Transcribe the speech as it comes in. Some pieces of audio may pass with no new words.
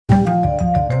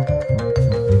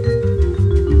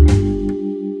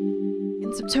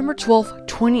September 12th,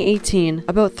 2018,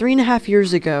 about 3.5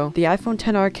 years ago, the iPhone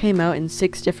XR came out in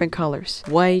 6 different colors.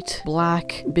 White,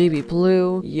 black, baby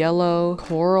blue, yellow,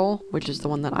 coral, which is the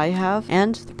one that I have,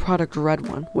 and the product red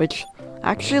one, which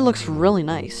actually looks really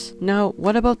nice. Now,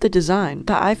 what about the design?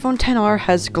 The iPhone XR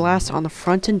has glass on the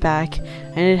front and back,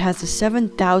 and it has a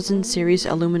 7000 series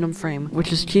aluminum frame,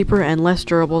 which is cheaper and less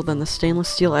durable than the stainless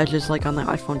steel edges like on the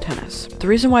iPhone XS. The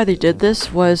reason why they did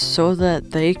this was so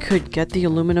that they could get the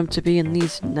aluminum to be in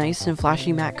these nice and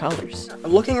flashy matte colors.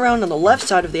 I'm looking around on the left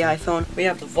side of the iPhone, we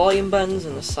have the volume buttons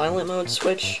and the silent mode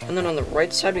switch, and then on the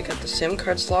right side we got the SIM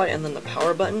card slot and then the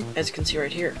power button, as you can see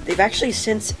right here. They've actually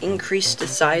since increased the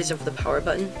size of the power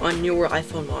button on newer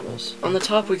iPhone models. On the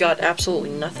top we got absolutely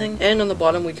nothing, and on the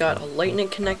bottom we got a lightning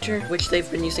connector, which they've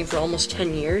been using for almost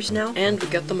 10 years now, and we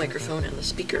got the microphone and the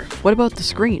speaker. What about the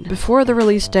screen? Before the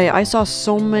release day, I saw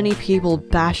so many people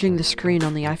bashing the screen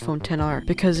on the iPhone XR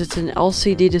because it's an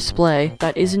LCD display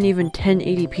that isn't even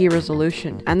 1080p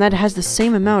resolution, and that has the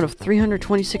same amount of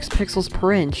 326 pixels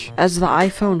per inch as the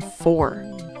iPhone 4.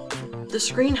 The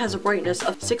screen has a brightness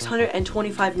of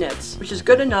 625 nits, which is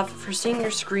good enough for seeing your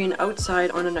screen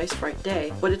outside on a nice bright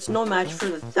day, but it's no match for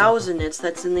the 1000 nits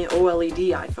that's in the OLED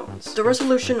iPhones. The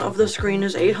resolution of the screen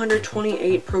is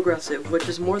 828 progressive, which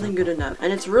is more than good enough,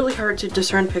 and it's really hard to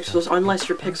discern pixels unless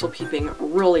you're pixel peeping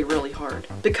really hard.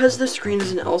 Because the screen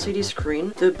is an LCD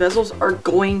screen, the bezels are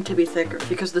going to be thicker,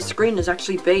 because the screen is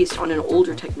actually based on an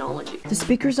older technology. The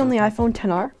speakers on the iPhone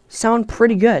XR sound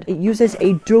pretty good. It uses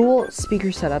a dual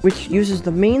speaker setup, which uses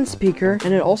the main speaker,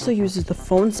 and it also uses the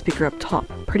phone speaker up top.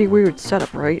 Pretty weird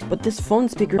setup, right? But this phone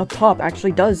speaker up top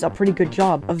actually does a pretty good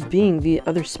job of being the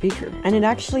other speaker. And it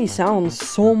actually sounds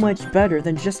so much better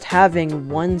than just having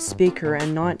one speaker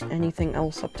and not anything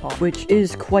else up top, which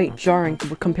is quite jarring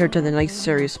compared to the nice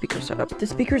Sirius speaker setup. The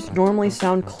speakers normally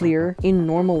sound clear in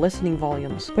normal listening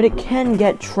volumes, but it can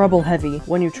get treble heavy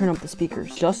when you turn up the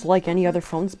speakers, just like any other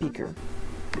phone speaker.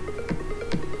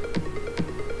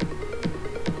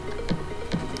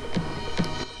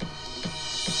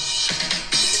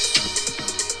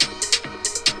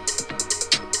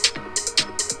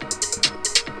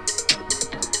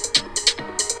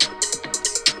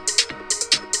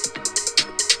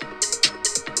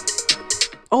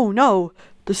 Oh no!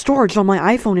 The storage on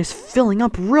my iPhone is filling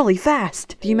up really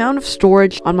fast! The amount of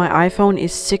storage on my iPhone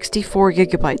is 64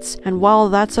 gigabytes, and while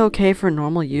that's okay for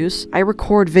normal use, I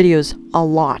record videos a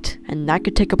lot, and that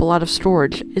could take up a lot of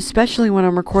storage, especially when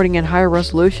I'm recording at higher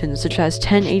resolutions such as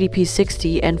 1080p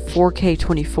 60 and 4K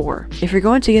 24. If you're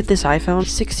going to get this iPhone,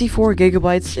 64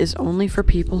 gigabytes is only for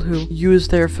people who use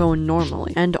their phone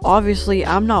normally, and obviously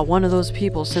I'm not one of those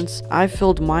people since I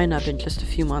filled mine up in just a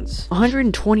few months.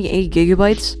 128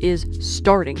 gigabytes is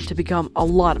starting to become a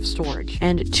lot of storage,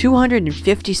 and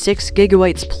 256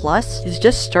 gigabytes plus is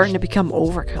just starting to become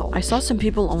overkill. I saw some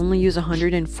people only use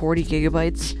 140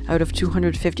 gigabytes out of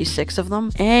 256 of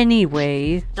them.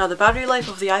 Anyway, now the battery life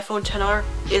of the iPhone XR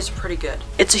is pretty good.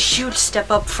 It's a huge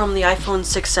step up from the iPhone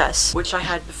 6S, which I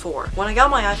had before. When I got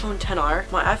my iPhone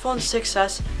XR, my iPhone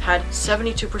 6S had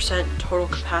 72% total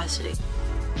capacity.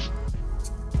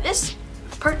 This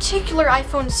particular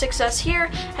iPhone 6S here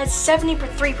has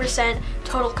 73%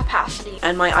 total capacity,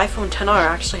 and my iPhone XR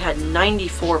actually had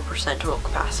 94% total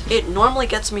capacity. It normally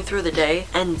gets me through the day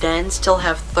and then still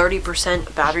have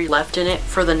 30% battery left in it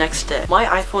for the next day. My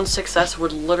iPhone 6S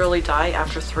would literally die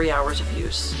after 3 hours of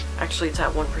use. Actually, it's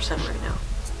at 1% right now.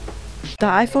 The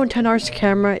iPhone XR's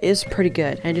camera is pretty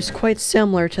good, and is quite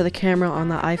similar to the camera on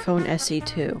the iPhone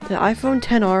SE2. The iPhone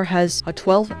XR has a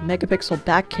 12 megapixel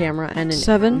back camera and a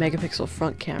 7 megapixel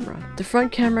front camera. The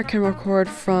front camera can record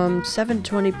from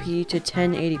 720p to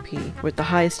 1080p, with the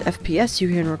highest FPS you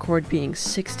can record being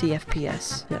 60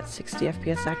 FPS. That's 60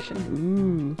 FPS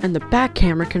action. And the back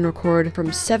camera can record from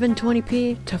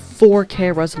 720p to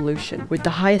 4K resolution, with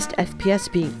the highest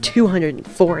FPS being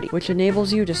 240, which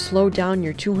enables you to slow down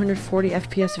your 240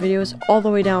 FPS videos all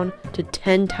the way down to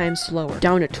 10 times slower,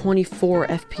 down to 24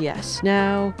 FPS.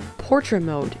 Now, portrait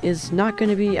mode is not going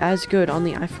to be as good on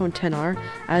the iPhone XR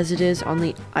as it is on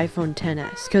the iPhone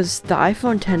XS, because the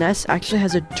iPhone XS actually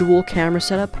has a dual camera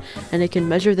setup, and it can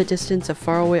measure the distance of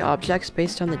faraway objects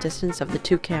based on the distance of the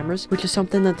two cameras, which is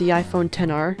something that the iPhone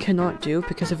XR cannot do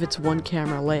because of its one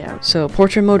camera layout. So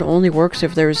portrait mode only works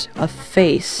if there's a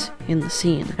face in the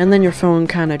scene. And then your phone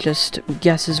kind of just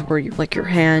guesses where like your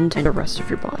hand and the rest of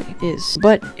your body is.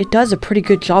 But it does a pretty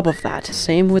good job of that.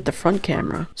 Same with the front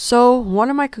camera. So what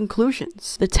are my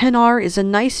conclusions? The XR is a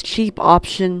nice cheap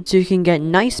option so you can get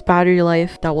nice battery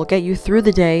life that will get you through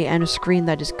the day and a screen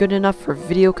that is good enough for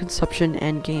video consumption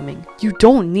and gaming. You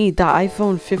don't need the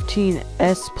iPhone 15s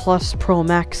Plus Pro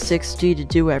Max 6G to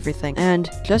do everything. And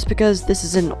just because this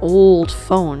is an old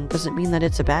phone doesn't mean that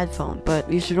it's a bad phone,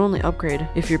 but you should only upgrade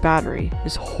if your battery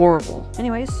is horrible.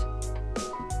 Anyways,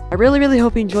 I really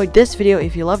hope you enjoyed this video.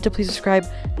 If you loved it, please subscribe,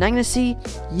 and I'm gonna see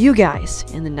you guys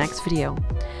in the next video.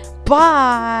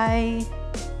 Bye!